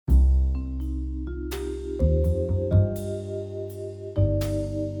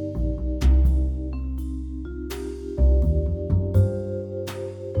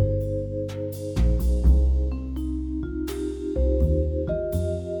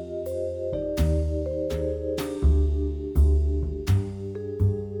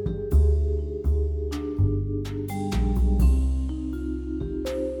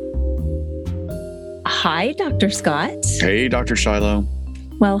Hi, Dr. Scott. Hey, Dr. Shiloh.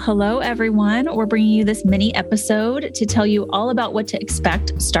 Well, hello, everyone. We're bringing you this mini episode to tell you all about what to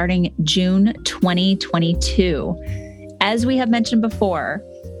expect starting June 2022. As we have mentioned before,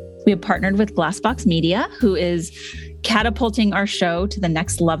 we have partnered with Glassbox Media, who is catapulting our show to the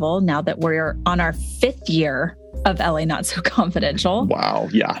next level now that we're on our 5th year of LA Not So Confidential. Wow.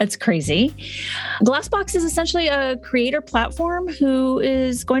 Yeah. It's crazy. Glassbox is essentially a creator platform who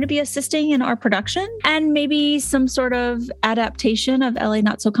is going to be assisting in our production and maybe some sort of adaptation of LA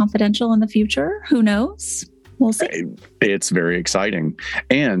Not So Confidential in the future. Who knows? We'll see. It's very exciting.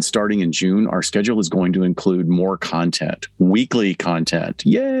 And starting in June, our schedule is going to include more content, weekly content.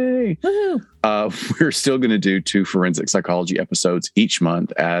 Yay! Woohoo! We're still going to do 2 forensic psychology episodes each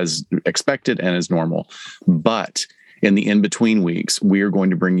month as expected and as normal. But in the in-between weeks, we are going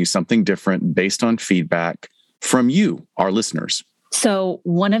to bring you something different based on feedback from you, our listeners. So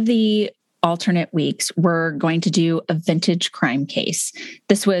one of the alternate weeks, we're going to do a vintage crime case.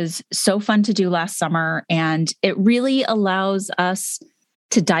 This was so fun to do last summer, and it really allows us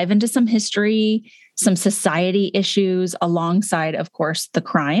to dive into some history, some society issues alongside, of course, the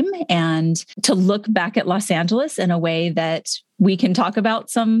crime, and to look back at Los Angeles in a way that we can talk about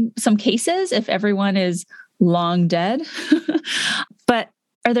some cases if everyone is long dead. But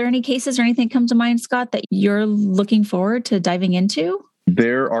are there any cases or anything come to mind, Scott, that you're looking forward to diving into?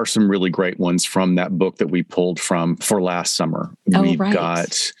 There are some really great ones from that book that we pulled from for last summer. We've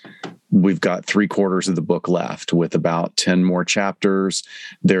got 3/4 of the book left with about 10 more chapters.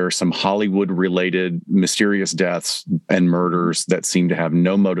 There are some Hollywood-related mysterious deaths and murders that seem to have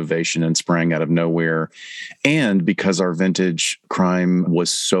no motivation and sprang out of nowhere. And because our vintage crime was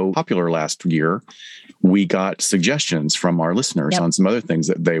so popular last year, we got suggestions from our listeners on some other things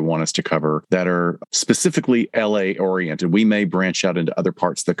that they want us to cover that are specifically LA oriented. We may branch out into other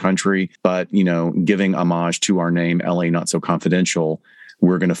parts of the country, but, giving homage to our name, LA Not So Confidential,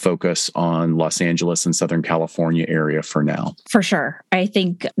 we're going to focus on Los Angeles and Southern California area for now. For sure. I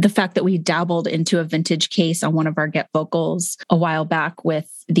think the fact that we dabbled into a vintage case on one of our Get Vocals a while back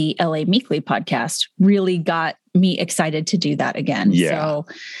with the LA Meekly podcast really got me excited to do that again. Yeah. So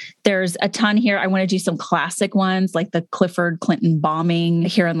there's a ton here. I want to do some classic ones like the Clifford Clinton bombing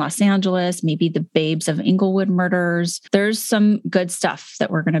here in Los Angeles, maybe the Babes of Inglewood murders. There's some good stuff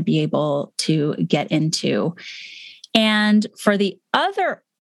that we're going to be able to get into. And for the other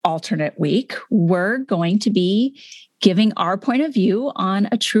alternate week, we're going to be giving our point of view on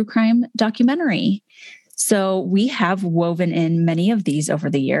a true crime documentary. So we have woven in many of these over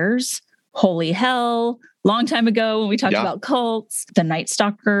the years. Holy Hell, long time ago when we talked about cults, The Night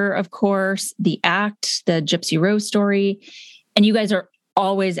Stalker, of course, The Act, the Gypsy Rose story. And you guys are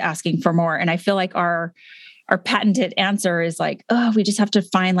always asking for more. And I feel like our patented answer is like, we just have to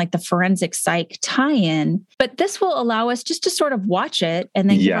find like the forensic psych tie-in. But this will allow us just to sort of watch it and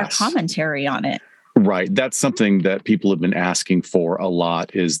then give our commentary on it. Right. That's something that people have been asking for a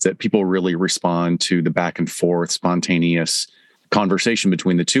lot, is that people really respond to the back and forth, spontaneous conversation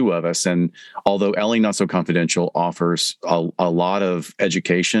between the two of us. And although LA Not So Confidential offers a lot of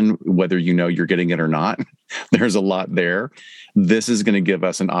education, whether you're getting it or not, there's a lot there. This is going to give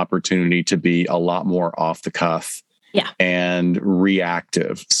us an opportunity to be a lot more off the cuff and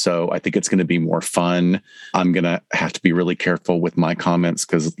reactive. So I think it's going to be more fun. I'm going to have to be really careful with my comments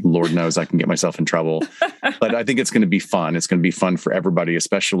because Lord knows I can get myself in trouble. But I think it's going to be fun. It's going to be fun for everybody,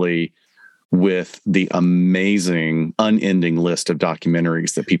 especially with the amazing, unending list of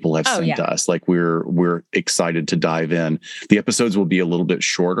documentaries that people have sent us. Like we're excited to dive in. The episodes will be a little bit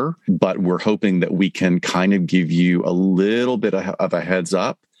shorter, but we're hoping that we can kind of give you a little bit of a heads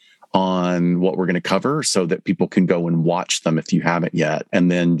up on what we're going to cover so that people can go and watch them if you haven't yet,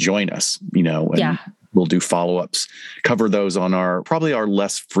 and then join us, and we'll do follow-ups, cover those on probably our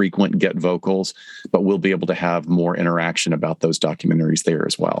less frequent Get Vocals, but we'll be able to have more interaction about those documentaries there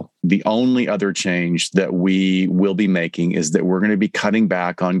as well. The only other change that we will be making is that we're going to be cutting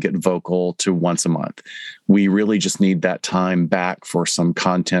back on Get Vocal to once a month. We really just need that time back for some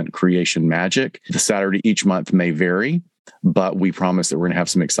content creation magic. The Saturday each month may vary, but we promise that we're going to have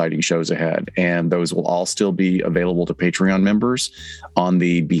some exciting shows ahead. And those will all still be available to Patreon members on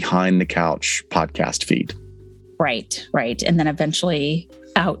the Behind the Couch podcast feed. Right. And then eventually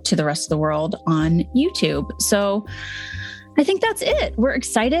out to the rest of the world on YouTube. So I think that's it. We're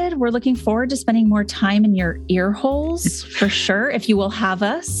excited. We're looking forward to spending more time in your ear holes for sure, if you will have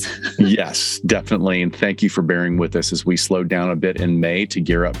us. Yes, definitely. And thank you for bearing with us as we slowed down a bit in May to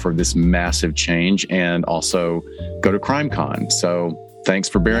gear up for this massive change and also go to CrimeCon. So thanks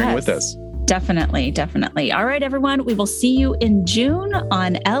for bearing with us. Definitely. All right, everyone. We will see you in June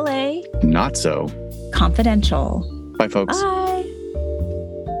on LA Not So Confidential. Bye, folks. Bye.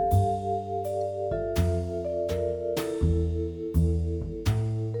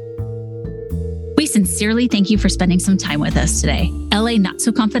 We sincerely thank you for spending some time with us today. LA Not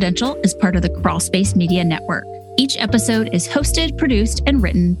So Confidential is part of the Crawlspace Media Network. Each episode is hosted, produced, and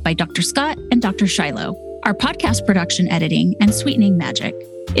written by Dr. Scott and Dr. Shiloh. Our podcast production editing and sweetening magic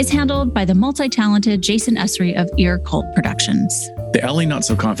is handled by the multi-talented Jason Esri of Ear Cult Productions. The LA Not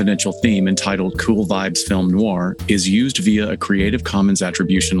So Confidential theme, entitled Cool Vibes Film Noir, is used via a Creative Commons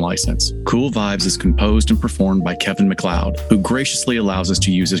Attribution license. Cool Vibes is composed and performed by Kevin MacLeod, who graciously allows us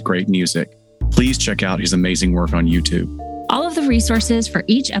to use his great music. Please check out his amazing work on YouTube. All of the resources for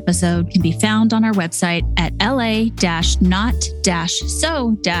each episode can be found on our website at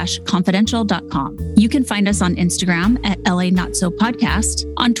la-not-so-confidential.com. You can find us on Instagram at LA Not So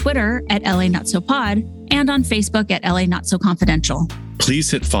Podcast, on Twitter at LA Not So Pod, and on Facebook at LA Not So Confidential. Please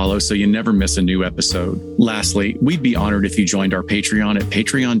hit follow so you never miss a new episode. Lastly, we'd be honored if you joined our Patreon at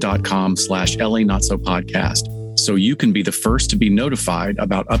patreon.com/LA Not So Podcast, so you can be the first to be notified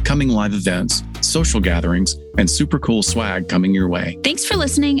about upcoming live events, social gatherings, and super cool swag coming your way. Thanks for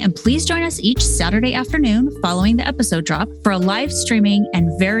listening, and please join us each Saturday afternoon following the episode drop for a live streaming and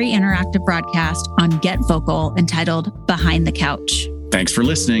very interactive broadcast on Get Vocal entitled Behind the Couch. Thanks for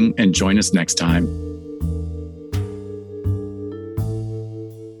listening, and join us next time.